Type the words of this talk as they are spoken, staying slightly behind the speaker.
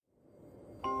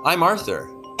I'm Arthur.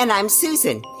 And I'm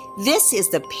Susan. This is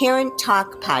the Parent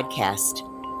Talk Podcast.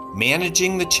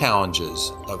 Managing the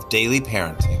challenges of daily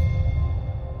parenting.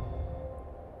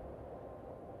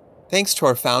 Thanks to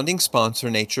our founding sponsor,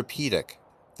 Naturepedic,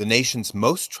 the nation's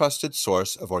most trusted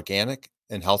source of organic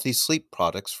and healthy sleep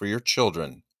products for your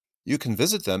children. You can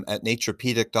visit them at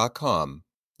naturepedic.com.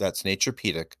 That's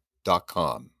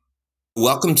naturepedic.com.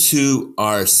 Welcome to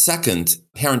our second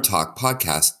Parent Talk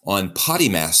podcast on potty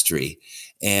mastery.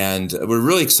 And we're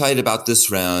really excited about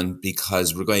this round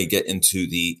because we're going to get into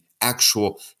the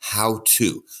actual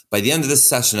how-to. By the end of this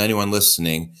session, anyone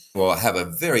listening will have a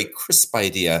very crisp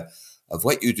idea of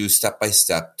what you do step by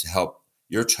step to help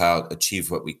your child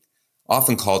achieve what we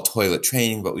often call toilet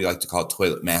training, but we like to call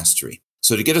toilet mastery.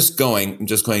 So to get us going,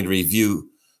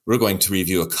 we're going to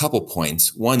review a couple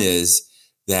points. One is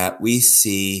that we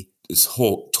see this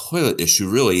whole toilet issue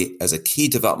really as a key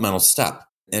developmental step.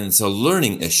 And it's a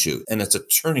learning issue. And it's a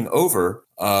turning over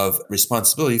of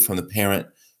responsibility from the parent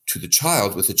to the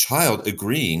child, with the child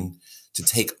agreeing to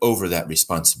take over that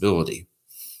responsibility.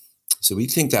 So we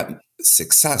think that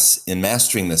success in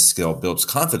mastering this skill builds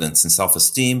confidence and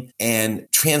self-esteem and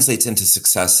translates into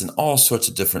success in all sorts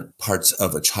of different parts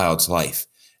of a child's life.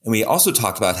 And we also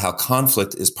talked about how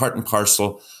conflict is part and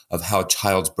parcel of how a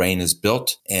child's brain is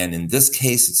built. And in this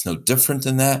case, it's no different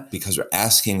than that because we're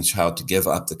asking the child to give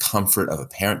up the comfort of a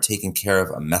parent taking care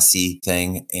of a messy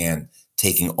thing and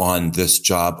taking on this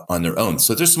job on their own.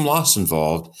 So there's some loss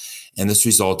involved, and this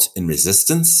results in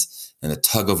resistance and a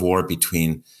tug of war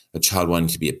between a child wanting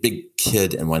to be a big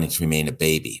kid and wanting to remain a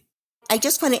baby. I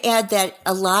just want to add that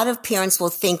a lot of parents will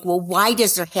think, well, why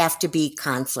does there have to be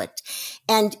conflict?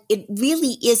 And it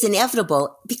really is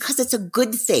inevitable because it's a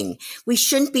good thing. We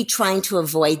shouldn't be trying to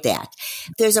avoid that.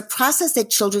 There's a process that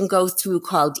children go through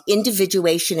called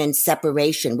individuation and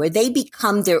separation, where they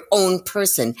become their own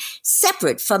person,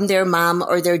 separate from their mom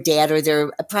or their dad or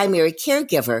their primary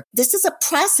caregiver. This is a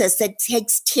process that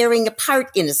takes tearing apart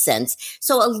in a sense.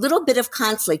 So a little bit of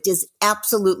conflict is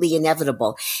absolutely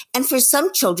inevitable. And for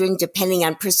some children, depending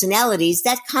on personalities,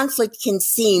 that conflict can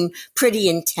seem pretty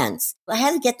intense. I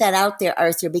had to get that out there,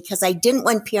 Arthur, because I didn't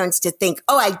want parents to think,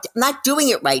 I'm not doing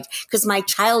it right because my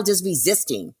child is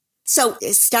resisting. So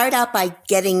start out by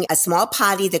getting a small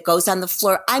potty that goes on the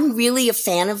floor. I'm really a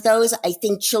fan of those. I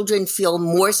think children feel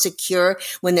more secure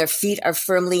when their feet are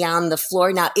firmly on the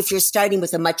floor. Now, if you're starting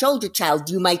with a much older child,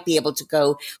 you might be able to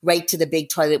go right to the big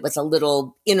toilet with a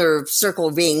little inner circle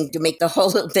ring to make the hole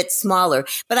a little bit smaller.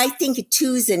 But I think at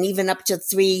 2s and even up to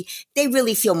 3, they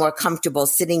really feel more comfortable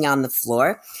sitting on the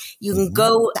floor. You can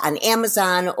go on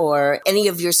Amazon or any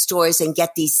of your stores and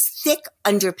get these thick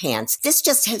underpants. This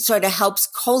just sort of helps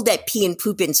hold that pee and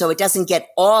poop in so it doesn't get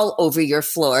all over your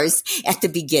floors at the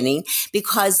beginning,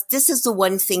 because this is the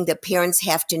one thing that parents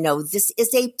have to know. This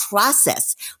is a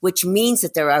process, which means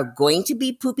that there are going to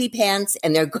be poopy pants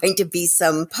and there are going to be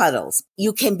some puddles.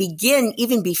 You can begin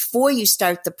even before you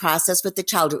start the process with the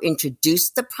child, or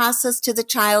introduce the process to the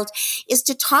child, is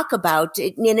to talk about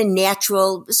it in a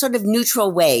natural, sort of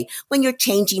neutral way. When you're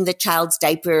changing the child's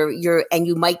diaper, and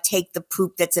you might take the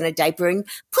poop that's in a diaper and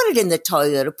put it in the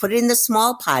toilet or put it in the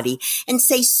small potty and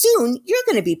say, soon you're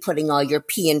going to be putting all your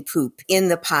pee and poop in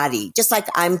the potty, just like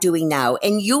I'm doing now.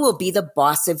 And you will be the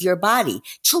boss of your body.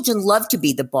 Children love to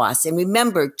be the boss. And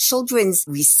remember, children's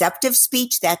receptive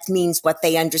speech, that means what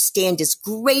they understand, is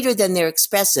greater than their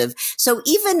expressive. So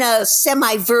even a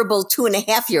semi-verbal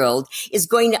 2.5-year-old is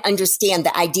going to understand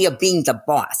the idea of being the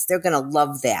boss. They're going to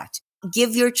love that.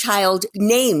 Give your child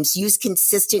names. Use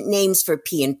consistent names for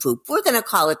pee and poop. We're going to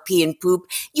call it pee and poop.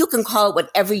 You can call it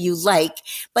whatever you like,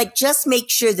 but just make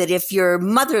sure that if your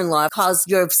mother-in-law calls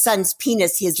your son's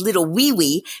penis his little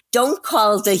wee-wee, don't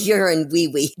call the urine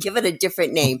wee-wee. Give it a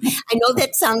different name. I know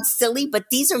that sounds silly, but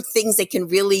these are things that can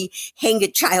really hang a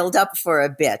child up for a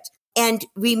bit. And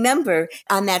remember,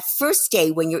 on that first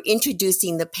day when you're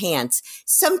introducing the pants,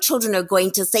 some children are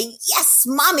going to say, yes,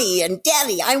 mommy and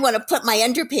daddy, I want to put my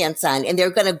underpants on. And they're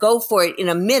going to go for it in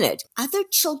a minute. Other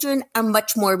children are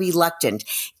much more reluctant.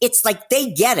 It's like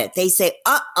they get it. They say,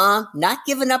 not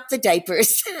giving up the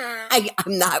diapers. I'm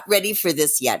not ready for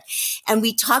this yet. And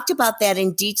we talked about that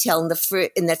in detail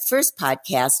in that first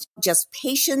podcast, just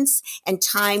patience and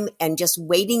time and just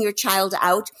waiting your child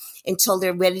out until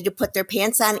they're ready to put their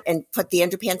pants on and put the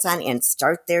underpants on and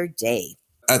start their day.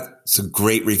 That's a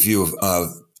great review of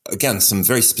again, some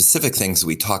very specific things that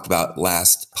we talked about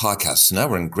last podcast. So now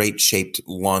we're in great shape to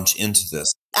launch into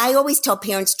this. I always tell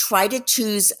parents, try to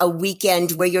choose a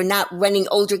weekend where you're not running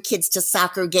older kids to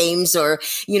soccer games or,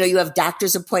 you have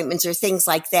doctor's appointments or things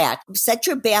like that. Set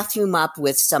your bathroom up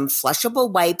with some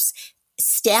flushable wipes.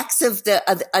 stacks of the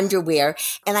underwear.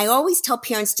 And I always tell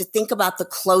parents to think about the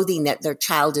clothing that their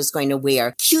child is going to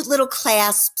wear. Cute little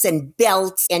clasps and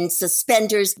belts and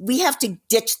suspenders. We have to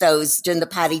ditch those during the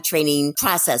potty training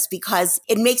process because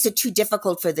it makes it too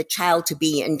difficult for the child to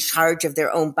be in charge of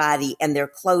their own body and their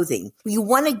clothing. You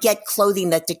want to get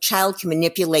clothing that the child can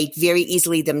manipulate very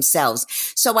easily themselves.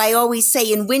 So I always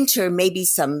say in winter, maybe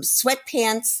some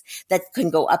sweatpants that can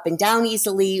go up and down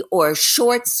easily, or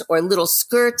shorts or little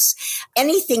skirts,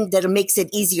 anything that makes it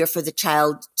easier for the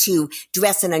child to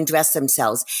dress and undress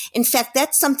themselves. In fact,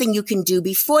 that's something you can do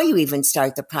before you even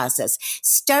start the process.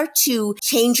 Start to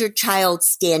change your child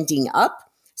standing up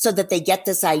so that they get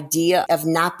this idea of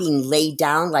not being laid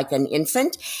down like an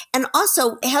infant, and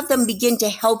also have them begin to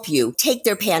help you take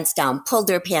their pants down, pull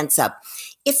their pants up.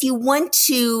 If you want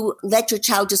to let your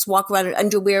child just walk around in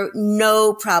underwear,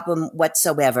 no problem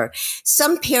whatsoever.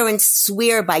 Some parents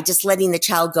swear by just letting the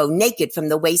child go naked from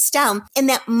the waist down, and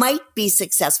that might be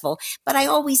successful. But I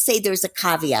always say there's a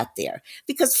caveat there.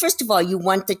 Because first of all, you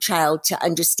want the child to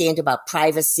understand about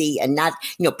privacy and not,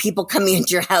 people coming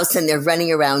into your house and they're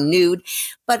running around nude.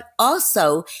 But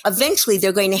also, eventually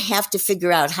they're going to have to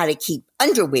figure out how to keep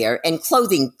underwear and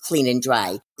clothing clean and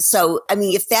dry. So,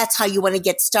 if that's how you want to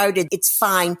get started, it's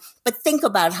fine. But think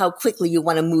about how quickly you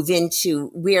want to move into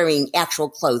wearing actual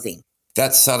clothing.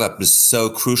 That setup is so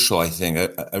crucial, I think.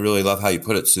 I really love how you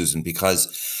put it, Susan,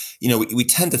 because, we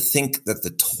tend to think that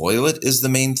the toilet is the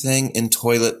main thing in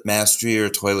toilet mastery or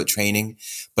toilet training.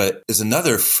 But there's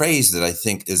another phrase that I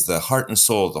think is the heart and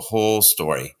soul of the whole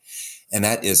story, and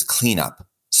that is cleanup.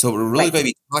 So what we're really going to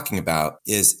be talking about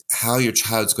is how your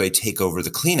child's going to take over the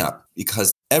cleanup.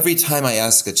 Because every time I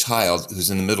ask a child who's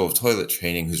in the middle of toilet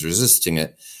training, who's resisting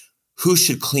it, who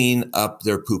should clean up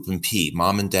their poop and pee,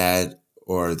 mom and dad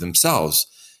or themselves?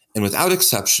 And without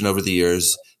exception over the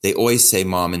years, they always say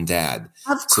mom and dad.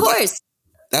 Of course.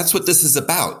 That's what this is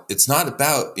about. It's not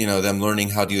about, them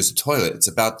learning how to use a toilet. It's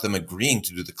about them agreeing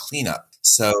to do the cleanup.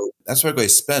 So that's where we're going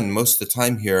to spend most of the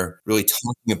time here really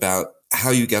talking about how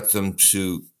you get them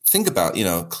to think about,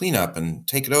 cleanup and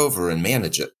take it over and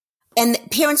manage it. And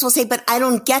parents will say, but I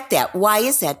don't get that. Why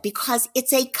is that? Because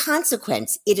it's a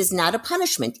consequence. It is not a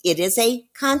punishment. It is a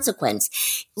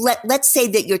consequence. Let's say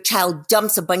that your child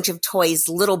dumps a bunch of toys,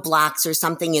 little blocks or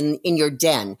something in your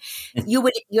den.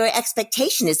 Your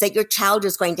expectation is that your child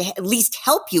is going to at least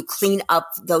help you clean up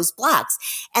those blocks.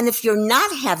 And if you're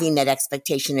not having that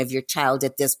expectation of your child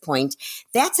at this point,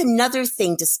 that's another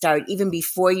thing to start even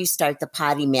before you start the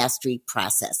potty mastery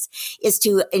process, is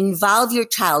to involve your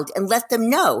child and let them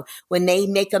know when they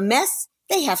make a mess,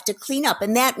 they have to clean up.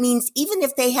 And that means even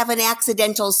if they have an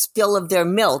accidental spill of their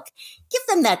milk, give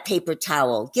them that paper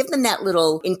towel, give them that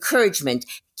little encouragement.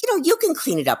 You can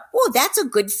clean it up. Oh, that's a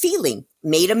good feeling.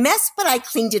 Made a mess, but I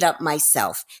cleaned it up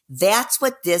myself. That's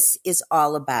what this is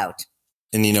all about.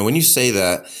 And, when you say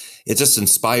that, it just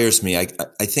inspires me. I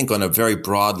think on a very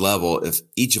broad level, if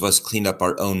each of us cleaned up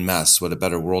our own mess, what a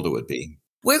better world it would be.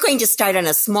 We're going to start on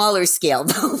a smaller scale,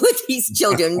 though, with these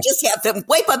children. Just have them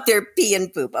wipe up their pee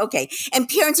and poop. Okay. And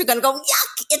parents are going to go,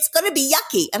 yuck, it's going to be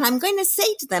yucky. And I'm going to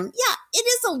say to them, yeah, it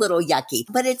is a little yucky,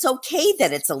 but it's okay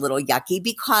that it's a little yucky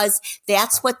because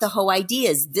that's what the whole idea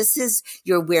is.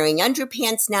 You're wearing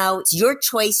underpants now. It's your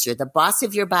choice. You're the boss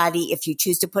of your body. If you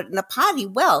choose to put it in a potty,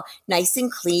 well, nice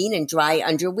and clean and dry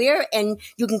underwear, and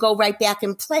you can go right back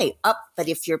and play up. But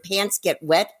if your pants get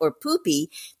wet or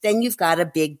poopy, then you've got a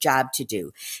big job to do.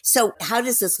 So how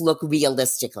does this look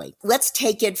realistically? Let's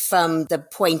take it from the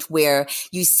point where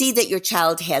you see that your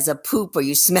child has a poop, or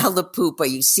you smell the poop, or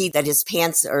you see that his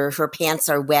pants or her pants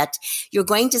are wet. You're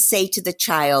going to say to the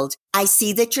child, I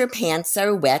see that your pants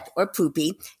are wet or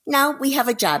poopy. Now we have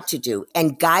a job to do,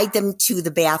 and guide them to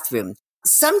the bathroom.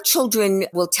 Some children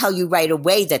will tell you right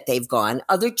away that they've gone.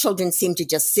 Other children seem to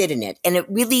just sit in it. And it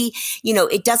really,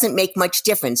 it doesn't make much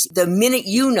difference. The minute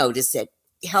you notice it,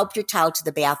 help your child to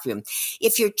the bathroom.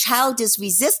 If your child is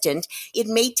resistant, it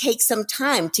may take some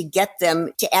time to get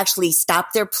them to actually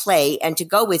stop their play and to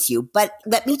go with you. But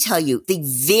let me tell you, the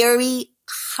very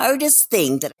hardest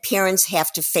thing that parents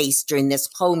have to face during this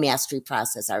co-mastery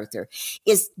process, Arthur,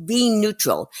 is being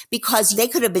neutral, because they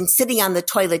could have been sitting on the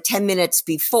toilet 10 minutes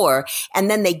before, and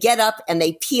then they get up and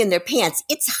they pee in their pants.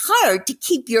 It's hard to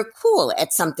keep your cool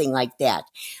at something like that.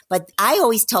 But I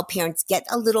always tell parents, get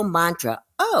a little mantra.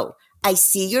 Oh, I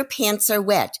see your pants are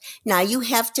wet. Now you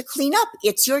have to clean up.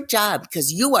 It's your job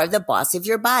because you are the boss of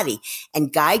your body,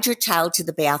 and guide your child to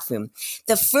the bathroom.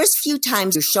 The first few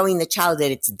times you're showing the child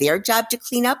that it's their job to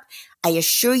clean up, I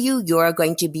assure you, you're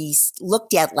going to be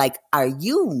looked at like, are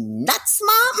you nuts,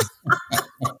 Mom?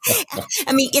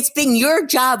 I mean, it's been your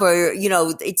job, or,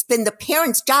 it's been the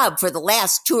parent's job for the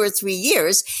last 2 or 3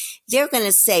 years. They're going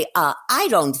to say, I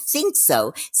don't think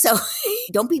so. So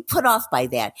don't be put off by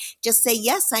that. Just say,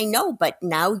 yes, I know, but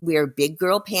now wear big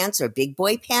girl pants or big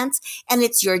boy pants, and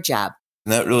it's your job.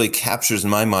 And that really captures in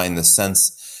my mind the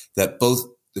sense that both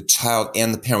the child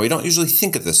and the parent, we don't usually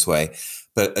think it this way,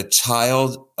 but a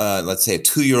child, let's say a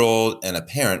 2-year-old and a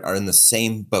parent are in the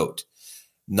same boat.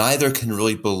 Neither can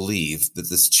really believe that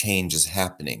this change is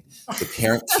happening. The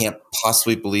parent can't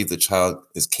possibly believe the child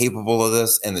is capable of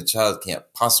this, and the child can't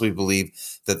possibly believe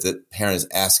that the parent is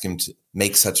asking him to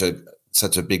make such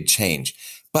a big change.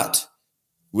 But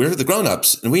we're the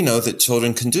grown-ups, and we know that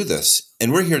children can do this.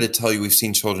 And we're here to tell you we've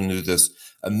seen children do this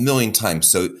a million times.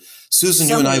 So, Susan,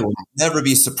 you and I will never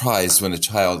be surprised when a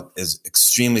child is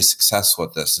extremely successful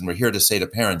at this. And we're here to say to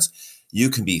parents, you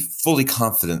can be fully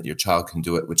confident that your child can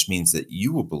do it, which means that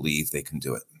you will believe they can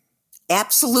do it.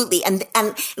 Absolutely. And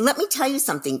let me tell you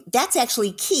something. That's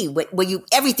actually key.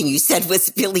 Everything you said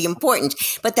was really important.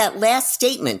 But that last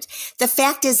statement, the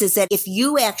fact is that if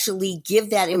you actually give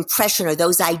that impression or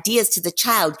those ideas to the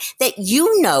child, that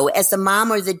as the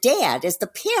mom or the dad, as the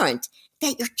parent,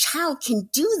 that your child can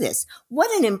do this. What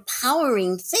an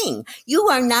empowering thing. You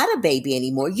are not a baby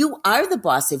anymore. You are the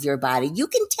boss of your body. You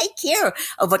can take care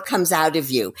of what comes out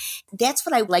of you. That's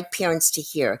what I like parents to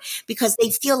hear, because they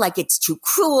feel like it's too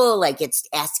cruel, like it's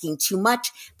asking too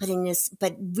much.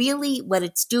 But really what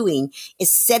it's doing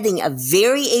is setting a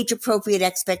very age-appropriate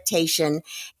expectation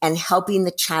and helping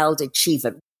the child achieve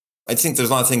it. I think there's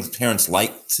a lot of things parents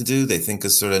like to do. They think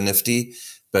is sort of nifty,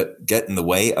 but get in the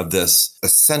way of this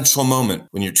essential moment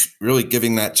when you're really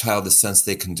giving that child the sense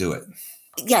they can do it.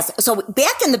 Yes. So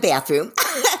back in the bathroom,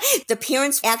 the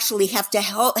parents actually have to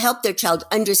help their child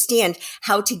understand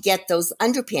how to get those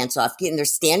underpants off. And they're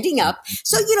standing up.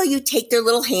 So, you take their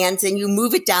little hands and you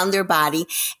move it down their body,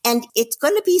 and it's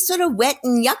going to be sort of wet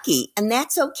and yucky, and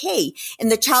that's okay.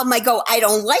 And the child might go, I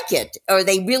don't like it, or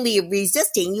they really are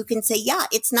resisting. You can say, yeah,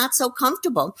 it's not so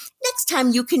comfortable. Next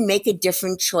time you can make a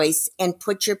different choice and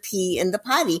put your pee in the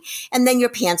potty, and then your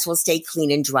pants will stay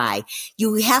clean and dry.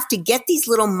 You have to get these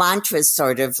little mantras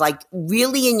sort of like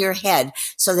really in your head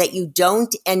so that you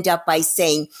don't end up by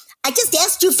saying, I just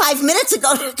asked you 5 minutes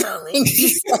ago to go, and you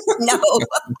said no,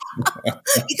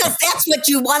 because that's what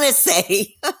you want to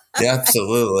say.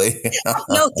 Absolutely.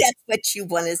 No, that's what you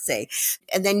want to say.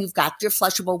 And then you've got your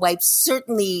flushable wipes.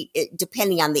 Certainly,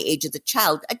 depending on the age of the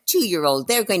child, a 2-year-old,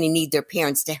 they're going to need their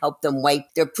parents to help them wipe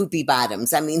their poopy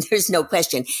bottoms. I mean, there's no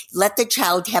question. Let the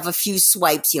child have a few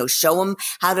swipes, show them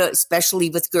how to, especially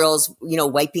with girls,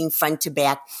 wiping front to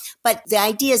back. But the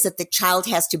idea is that the child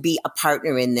has to be a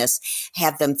partner in this,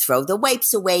 have them throw the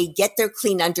wipes away, get their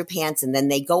clean underpants, and then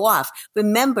they go off.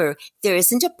 Remember, there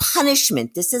isn't a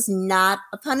punishment. This is not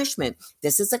a punishment.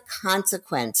 This is a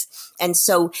consequence. And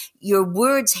so your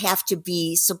words have to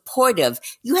be supportive.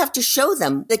 You have to show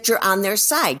them that you're on their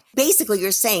side. Basically,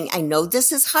 you're saying, I know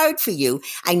this is hard for you.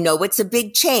 I know it's a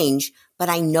big change, but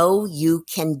I know you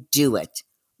can do it.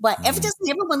 But doesn't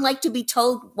everyone like to be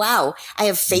told, wow, I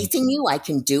have faith in you, I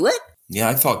can do it? Yeah,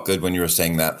 I felt good when you were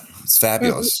saying that. It's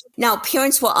fabulous. Now,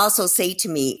 parents will also say to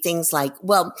me things like,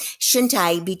 well, shouldn't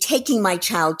I be taking my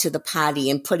child to the potty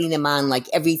and putting him on like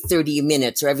every 30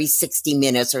 minutes or every 60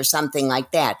 minutes or something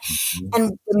like that? Mm-hmm.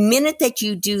 And the minute that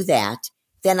you do that,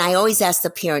 then I always ask the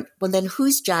parent, well, then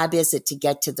whose job is it to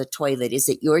get to the toilet? Is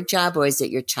it your job or is it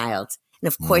your child's? And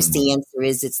of course, the answer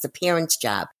is it's the parent's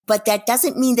job. But that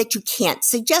doesn't mean that you can't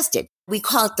suggest it. We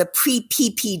call it the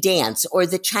pre-pee dance, or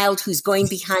the child who's going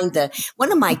behind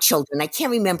one of my children, I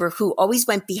can't remember who, always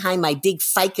went behind my big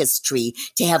ficus tree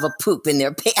to have a poop in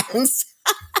their pants.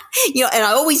 And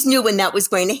I always knew when that was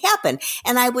going to happen.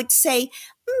 And I would say,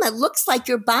 it looks like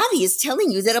your body is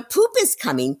telling you that a poop is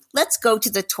coming. Let's go to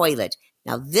the toilet.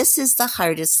 Now, this is the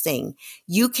hardest thing.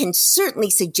 You can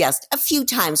certainly suggest a few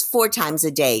times, 4 times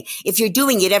a day. If you're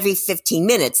doing it every 15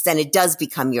 minutes, then it does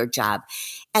become your job.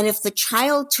 And if the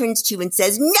child turns to you and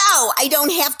says, no, I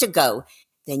don't have to go,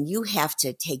 then you have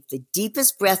to take the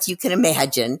deepest breath you can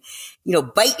imagine,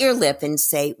 bite your lip and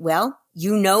say, well,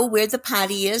 you know where the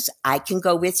potty is. I can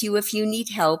go with you if you need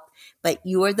help. but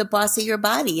you're the boss of your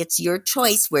body. It's your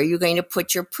choice where you're going to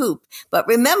put your poop. But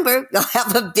remember, you'll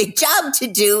have a big job to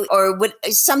do or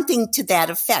something to that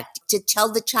effect to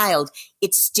tell the child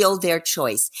it's still their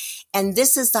choice. And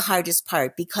this is the hardest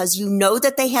part because you know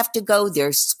that they have to go. They're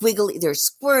squiggly, they're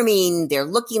squirming, they're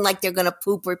looking like they're going to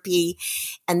poop or pee.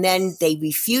 And then they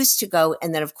refuse to go.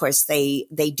 And then, of course, they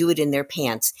do it in their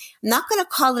pants. I'm not going to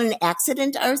call it an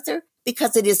accident, Arthur,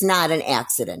 because it is not an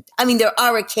accident. I mean, there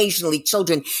are occasionally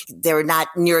children, they're not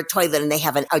near a toilet and they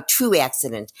have a true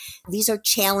accident. These are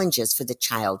challenges for the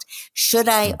child. Should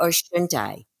I or shouldn't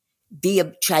I be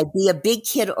a big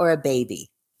kid or a baby?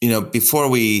 Before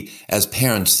we, as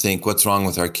parents, think what's wrong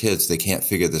with our kids, they can't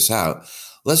figure this out.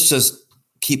 Let's just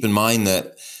keep in mind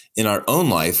that in our own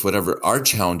life, whatever our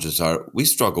challenges are, we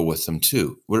struggle with them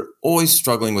too. We're always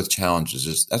struggling with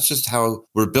challenges. That's just how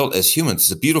we're built as humans.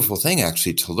 It's a beautiful thing,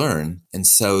 actually, to learn. And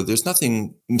so there's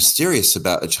nothing mysterious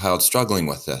about a child struggling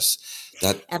with this.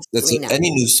 Any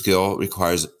new skill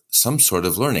requires some sort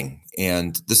of learning.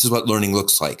 And this is what learning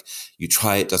looks like. You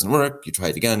try, it doesn't work. You try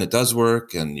it again, it does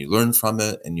work, and you learn from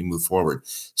it and you move forward.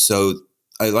 So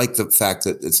I like the fact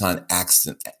that it's not an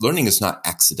accident. Learning is not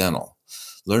accidental.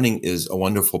 Learning is a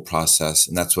wonderful process,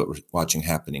 and that's what we're watching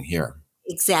happening here.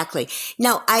 Exactly.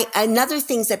 Now, another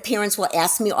things that parents will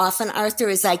ask me often, Arthur,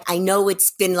 is like, I know it's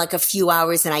been like a few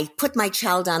hours and I put my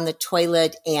child on the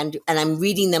toilet and I'm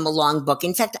reading them a long book.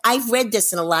 In fact, I've read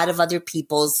this in a lot of other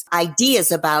people's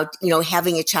ideas about,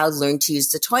 having a child learn to use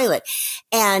the toilet.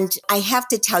 And I have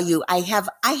to tell you, I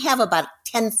have about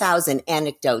 10,000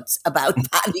 anecdotes about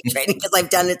potty training because I've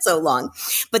done it so long.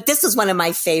 But this is one of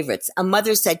my favorites. A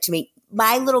mother said to me,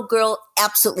 my little girl,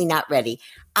 absolutely not ready.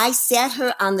 I sat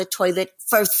her on the toilet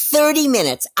for 30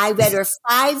 minutes. I read her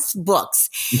 5 books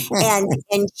and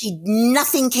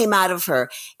nothing came out of her.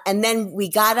 And then we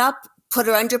got up, put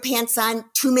her underpants on,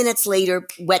 2 minutes later,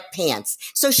 wet pants.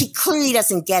 So she clearly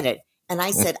doesn't get it. And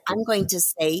I said, I'm going to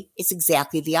say it's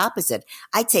exactly the opposite.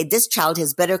 I'd say this child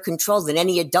has better control than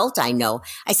any adult I know.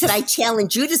 I said, I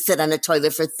challenge you to sit on a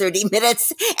toilet for 30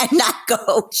 minutes and not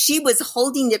go. She was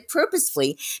holding it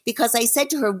purposefully because I said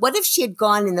to her, what if she had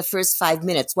gone in the first 5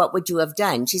 minutes? What would you have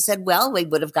done? She said, well, we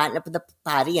would have gotten up at the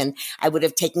potty and I would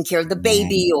have taken care of the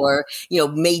baby or,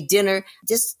 made dinner.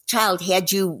 This child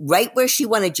had you right where she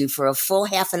wanted you for a full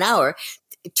half an hour.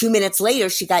 2 minutes later,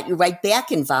 she got you right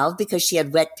back involved because she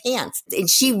had wet pants. And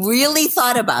she really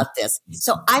thought about this.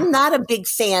 So I'm not a big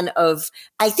fan of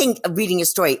reading a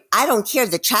story. I don't care.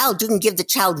 You can give the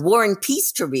child War and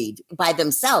Peace to read by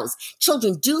themselves.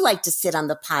 Children do like to sit on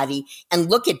the potty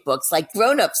and look at books like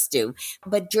grown-ups do.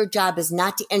 But your job is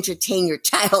not to entertain your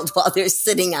child while they're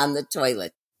sitting on the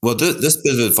toilet. Well, this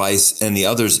bit of advice and the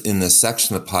others in this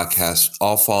section of the podcast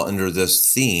all fall under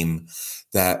this theme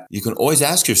that you can always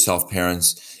ask yourself,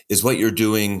 parents, is what you're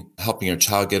doing helping your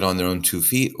child get on their own 2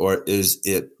 feet, or is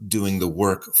it doing the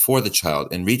work for the child?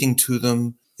 And reading to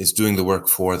them is doing the work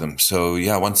for them. So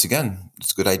yeah, once again,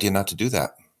 it's a good idea not to do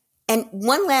that. And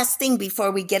one last thing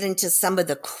before we get into some of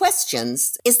the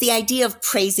questions is the idea of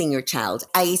praising your child.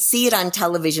 I see it on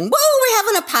television. Whoa, we're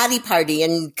having a potty party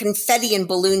and confetti and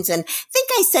balloons. And I think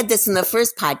I said this in the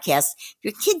first podcast.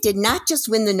 Your kid did not just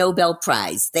win the Nobel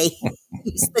Prize. They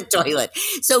used the toilet.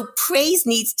 So praise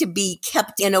needs to be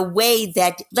kept in a way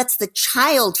that lets the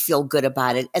child feel good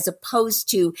about it, as opposed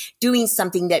to doing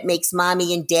something that makes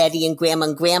mommy and daddy and grandma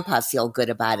and grandpa feel good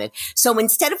about it. So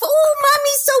instead of, oh,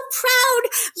 mommy's so proud,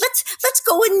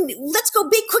 let's go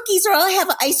bake cookies or I'll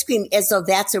have ice cream, as though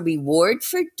that's a reward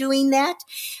for doing that.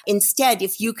 Instead,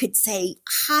 if you could say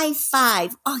high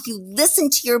five, oh, you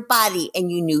listened to your body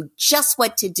and you knew just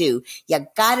what to do. You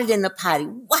got it in the potty.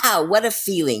 Wow, what a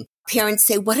feeling. Parents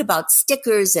say, what about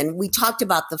stickers? And we talked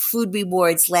about the food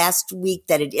rewards last week,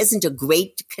 that it isn't a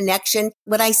great connection.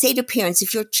 What I say to parents,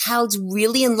 if your child's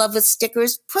really in love with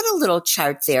stickers, put a little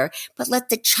chart there, but let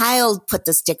the child put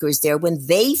the stickers there when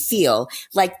they feel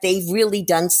like they've really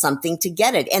done something to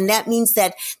get it. And that means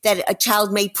that a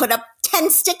child may put up 10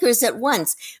 stickers at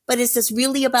once. But is this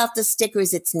really about the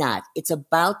stickers? It's not. It's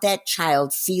about that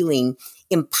child feeling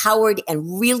empowered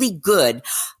and really good.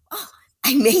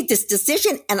 I made this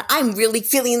decision and I'm really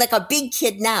feeling like a big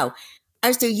kid now.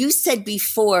 Arthur, you said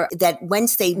before that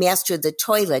once they master the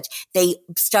toilet, they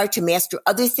start to master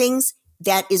other things.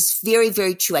 That is very,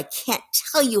 very true. I can't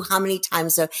tell you how many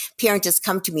times a parent has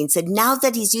come to me and said, now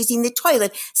that he's using the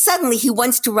toilet, suddenly he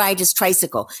wants to ride his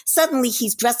tricycle. Suddenly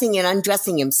he's dressing and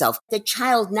undressing himself. The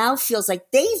child now feels like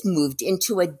they've moved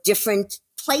into a different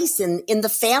place in the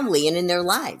family and in their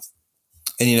lives.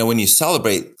 And, when you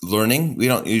celebrate learning, we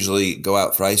don't usually go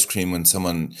out for ice cream when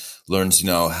someone learns,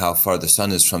 how far the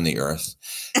sun is from the earth.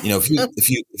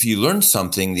 If you learn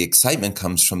something, the excitement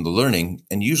comes from the learning,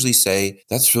 and usually say,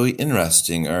 that's really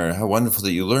interesting, or how wonderful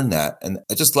that you learned that. And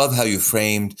I just love how you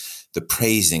framed the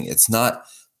praising. It's not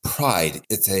pride.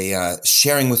 It's a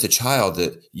sharing with the child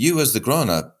that you as the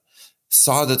grown-up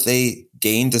saw that they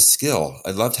gained a skill.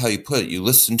 I loved how you put it. You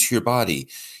listened to your body.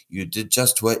 You did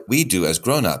just what we do as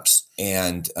grown-ups,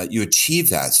 and you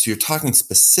achieved that. So you're talking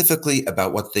specifically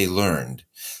about what they learned.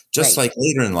 Just Right. like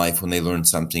later in life when they learn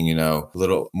something, a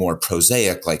little more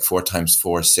prosaic, like 4 times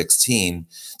 4 is 16,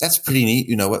 that's pretty neat.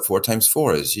 You know what 4 times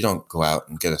 4 is. You don't go out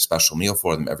and get a special meal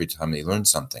for them every time they learn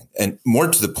something. And more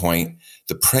to the point,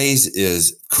 the praise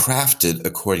is crafted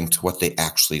according to what they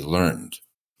actually learned.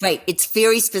 Right. It's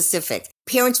very specific.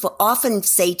 Parents will often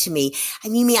say to me,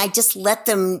 Mimi, I just let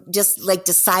them just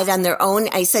decide on their own.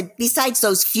 I said, besides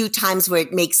those few times where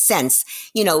it makes sense,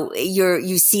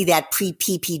 you see that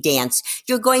pre-pee dance.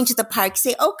 You're going to the park,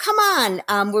 say, oh, come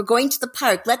on. We're going to the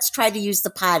park. Let's try to use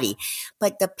the potty.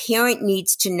 But the parent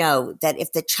needs to know that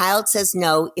if the child says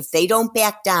no, if they don't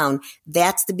back down,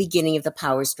 that's the beginning of the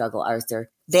power struggle,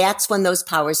 Arthur. That's when those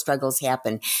power struggles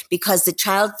happen, because the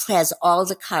child has all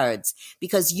the cards,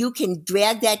 because you can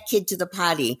drag that kid to the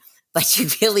potty, but you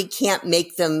really can't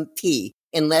make them pee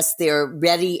unless they're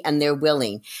ready and they're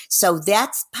willing. So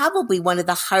that's probably one of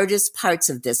the hardest parts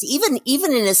of this, even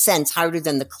in a sense, harder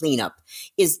than the cleanup,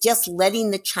 is just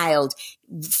letting the child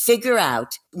figure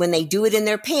out when they do it in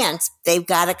their pants, they've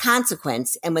got a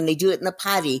consequence. And when they do it in the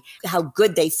potty, how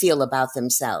good they feel about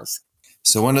themselves.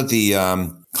 So one of the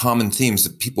common themes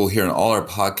that people hear in all our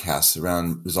podcasts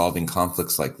around resolving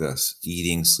conflicts like this,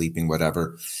 eating, sleeping,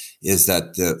 whatever, is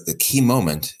that the key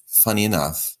moment, funny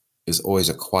enough, is always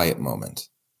a quiet moment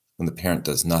when the parent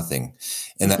does nothing.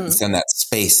 And that's in that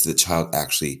space the child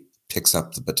actually picks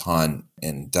up the baton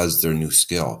and does their new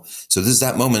skill. So this is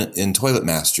that moment in toilet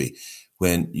mastery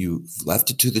when you've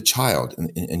left it to the child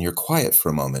and you're quiet for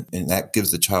a moment, and that gives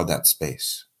the child that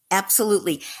space.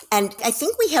 Absolutely. And I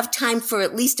think we have time for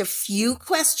at least a few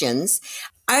questions.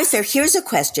 Arthur, here's a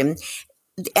question.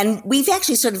 And we've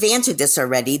actually sort of answered this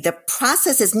already. The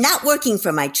process is not working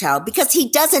for my child because he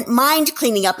doesn't mind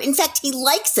cleaning up. In fact, he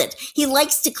likes it. He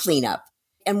likes to clean up.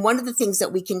 And one of the things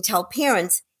that we can tell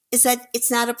parents is that it's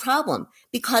not a problem,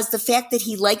 because the fact that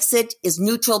he likes it, is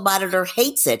neutral about it, or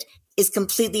hates it is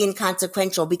completely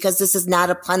inconsequential, because this is not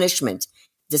a punishment.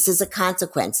 This is a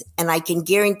consequence. And I can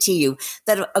guarantee you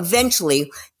that eventually,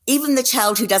 even the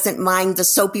child who doesn't mind the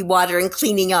soapy water and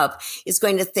cleaning up is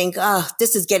going to think, oh,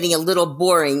 this is getting a little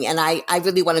boring, and I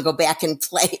really want to go back and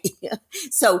play.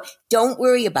 So don't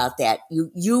worry about that.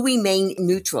 You remain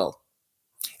neutral.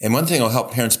 And one thing that will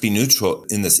help parents be neutral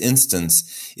in this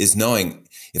instance is knowing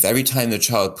if every time their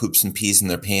child poops and pees in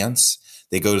their pants,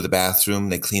 they go to the bathroom,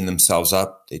 they clean themselves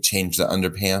up, they change the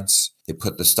underpants, they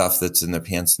put the stuff that's in their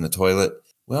pants in the toilet,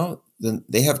 well, then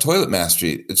they have toilet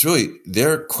mastery. It's really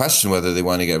their question whether they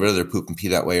want to get rid of their poop and pee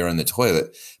that way or in the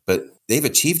toilet, but they've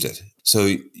achieved it.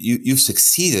 So you've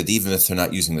succeeded even if they're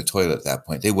not using the toilet at that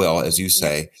point. They will, as you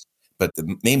say, but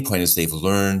the main point is they've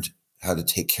learned how to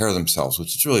take care of themselves,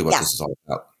 which is really what this is all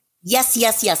about. Yes.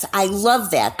 I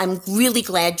love that. I'm really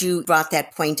glad you brought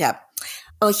that point up.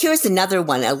 Oh, here's another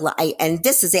one. And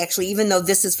this is actually, even though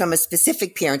this is from a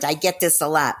specific parent, I get this a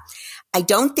lot. I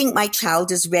don't think my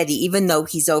child is ready, even though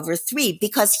he's over 3,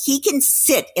 because he can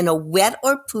sit in a wet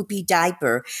or poopy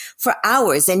diaper for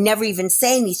hours and never even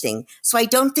say anything. So I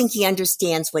don't think he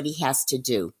understands what he has to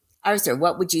do. Arthur,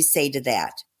 what would you say to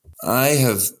that? I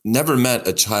have never met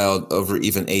a child over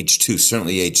even age 2,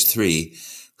 certainly age 3,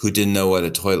 who didn't know what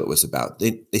a toilet was about.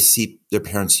 They see their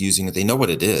parents using it. They know what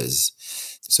it is.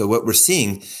 So what we're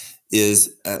seeing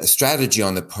is a strategy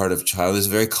on the part of a child is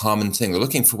a very common thing. They're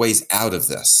looking for ways out of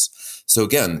this. So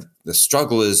again, the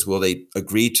struggle is, will they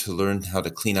agree to learn how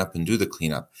to clean up and do the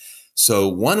cleanup? So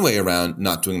one way around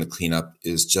not doing the cleanup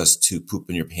is just to poop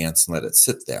in your pants and let it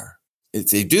sit there.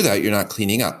 If they do that, you're not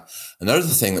cleaning up. Another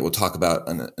thing that we'll talk about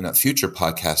in a future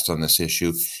podcast on this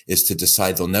issue is to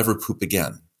decide they'll never poop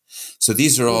again. So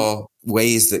these are all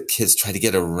ways that kids try to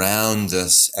get around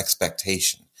this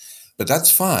expectation. But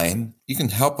that's fine. You can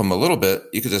help them a little bit.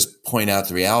 You could just point out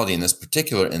the reality in this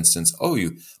particular instance. Oh,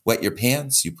 you wet your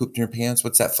pants? You pooped in your pants?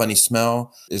 What's that funny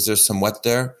smell? Is there some wet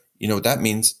there? You know what that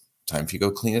means? Time for you to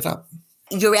go clean it up.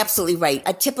 You're absolutely right.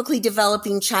 A typically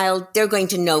developing child, they're going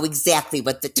to know exactly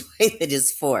what the toilet is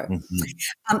for.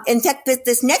 In fact,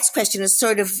 this next question is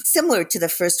sort of similar to the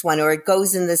first one, or it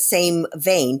goes in the same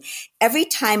vein. Every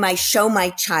time I show my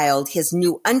child his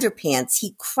new underpants,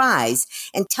 he cries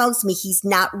and tells me he's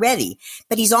not ready,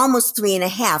 but he's almost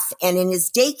 3.5. And in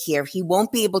his daycare, he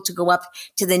won't be able to go up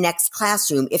to the next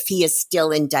classroom if he is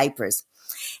still in diapers.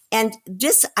 And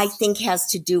this, I think, has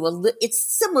to do it's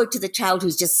similar to the child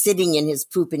who's just sitting in his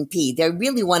poop and pee. They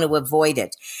really want to avoid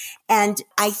it. And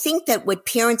I think that what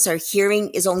parents are hearing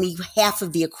is only half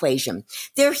of the equation.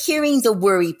 They're hearing the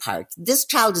worry part. This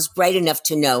child is bright enough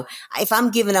to know if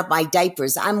I'm giving up my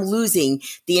diapers, I'm losing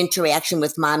the interaction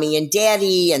with mommy and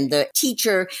daddy and the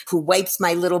teacher who wipes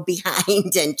my little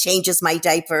behind and changes my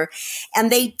diaper. And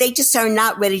they just are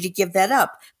not ready to give that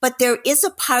up. But there is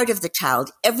a part of the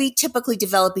child, every typically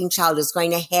developing child is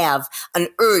going to have an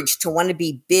urge to want to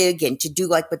be big and to do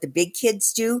like what the big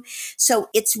kids do. So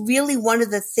it's really one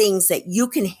of the things that you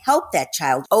can help that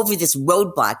child over this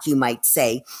roadblock, you might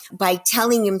say, by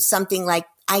telling him something like,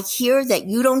 I hear that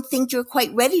you don't think you're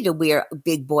quite ready to wear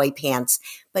big boy pants,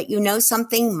 but you know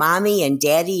something, mommy and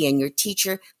daddy and your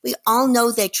teacher, we all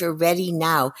know that you're ready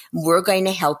now. We're going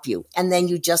to help you. And then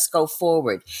you just go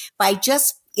forward by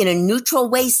just in a neutral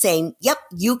way saying, yep,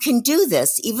 you can do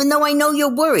this, even though I know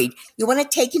you're worried. You want to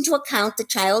take into account the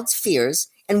child's fears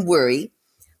and worry,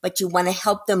 but you want to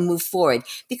help them move forward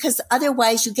because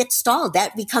otherwise you get stalled.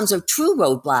 That becomes a true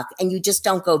roadblock and you just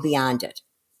don't go beyond it.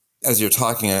 As you're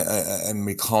talking, I'm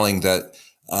recalling that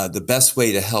the best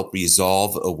way to help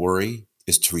resolve a worry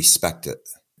is to respect it.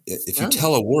 If you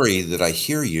tell a worry that I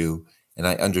hear you and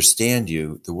I understand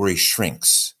you, the worry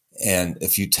shrinks. And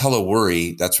if you tell a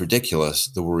worry that's ridiculous,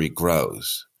 the worry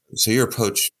grows. So your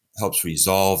approach helps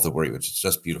resolve the worry, which is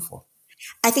just beautiful.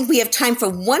 I think we have time for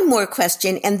one more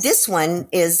question. And this one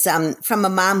is from a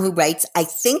mom who writes, I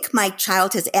think my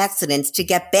child has accidents to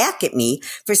get back at me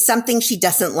for something she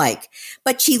doesn't like.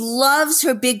 But she loves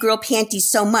her big girl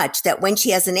panties so much that when she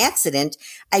has an accident,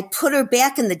 I put her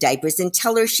back in the diapers and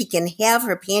tell her she can have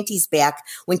her panties back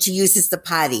when she uses the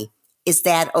potty. Is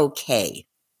that okay?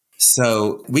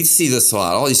 So we see this a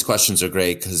lot. All these questions are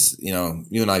great because, you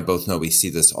and I both know we see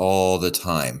this all the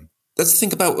time. Let's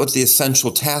think about what the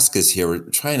essential task is here. We're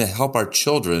trying to help our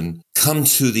children come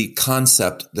to the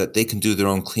concept that they can do their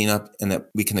own cleanup and that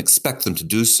we can expect them to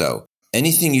do so.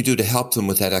 Anything you do to help them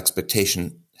with that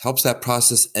expectation helps that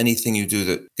process. Anything you do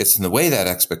that gets in the way of that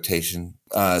expectation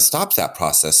stops that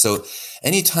process. So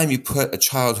anytime you put a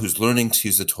child who's learning to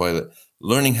use the toilet,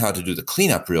 learning how to do the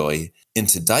cleanup really,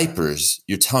 into diapers,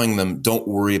 you're telling them, don't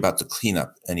worry about the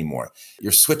cleanup anymore.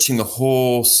 You're switching the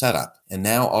whole setup. And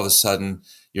now all of a sudden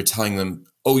you're telling them,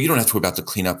 oh, you don't have to worry about the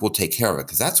cleanup. We'll take care of it.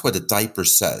 Because that's what a diaper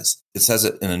says. It says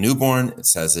it in a newborn. It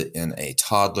says it in a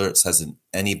toddler. It says in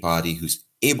anybody who's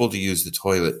able to use the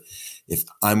toilet. If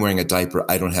I'm wearing a diaper,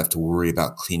 I don't have to worry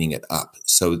about cleaning it up.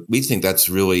 So we think that's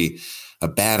really a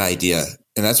bad idea.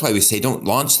 And that's why we say don't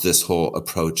launch this whole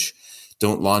approach.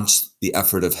 Don't launch the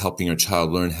effort of helping your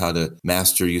child learn how to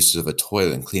master uses of a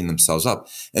toilet and clean themselves up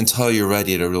until you're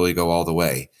ready to really go all the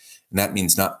way. And that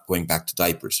means not going back to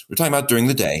diapers. We're talking about during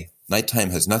the day.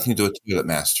 Nighttime has nothing to do with toilet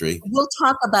mastery. We'll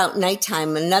talk about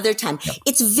nighttime another time. Yep.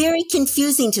 It's very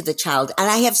confusing to the child. And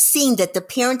I have seen that the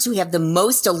parents who have the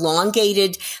most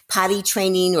elongated potty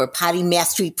training or potty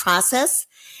mastery process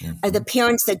are the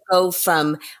parents that go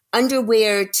from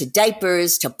underwear to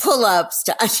diapers to pull-ups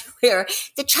to underwear.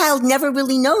 The child never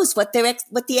really knows what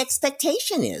the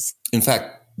expectation is. In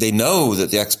fact, they know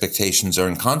that the expectations are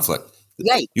in conflict.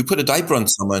 Right. You put a diaper on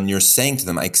someone, you're saying to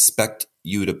them, I expect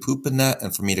you to poop in that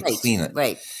and for me to clean it.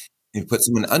 Right. You put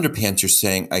someone in underpants, you're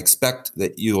saying, I expect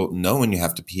that you'll know when you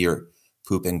have to pee or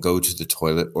poop and go to the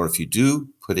toilet. Or if you do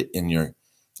put it in your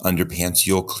underpants,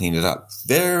 you'll clean it up.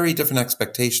 Very different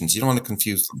expectations. You don't want to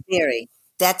confuse them. Very.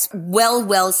 That's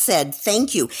well said.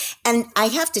 Thank you. And I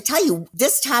have to tell you,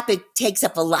 this topic takes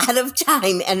up a lot of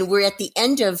time and we're at the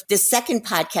end of the second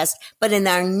podcast. But in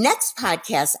our next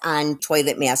podcast on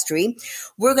toilet mastery,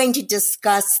 we're going to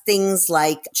discuss things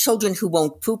like children who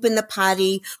won't poop in the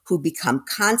potty, who become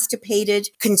constipated,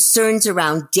 concerns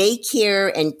around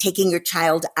daycare and taking your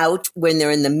child out when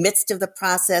they're in the midst of the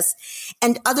process,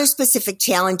 and other specific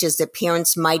challenges that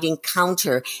parents might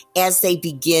encounter as they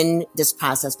begin this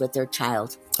process with their child.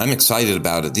 I'm excited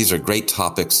about it. These are great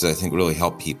topics that I think really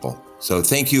help people. So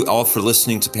thank you all for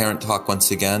listening to Parent Talk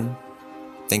once again.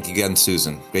 Thank you again,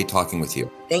 Susan. Great talking with you.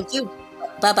 Thank you.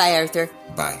 Bye-bye, Arthur.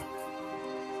 Bye.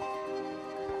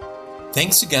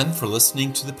 Thanks again for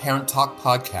listening to the Parent Talk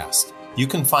podcast. You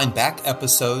can find back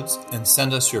episodes and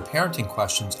send us your parenting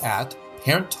questions at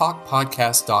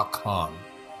parenttalkpodcast.com.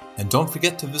 And don't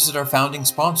forget to visit our founding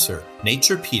sponsor,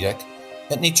 Nature Pedic,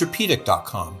 at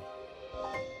naturepedic.com.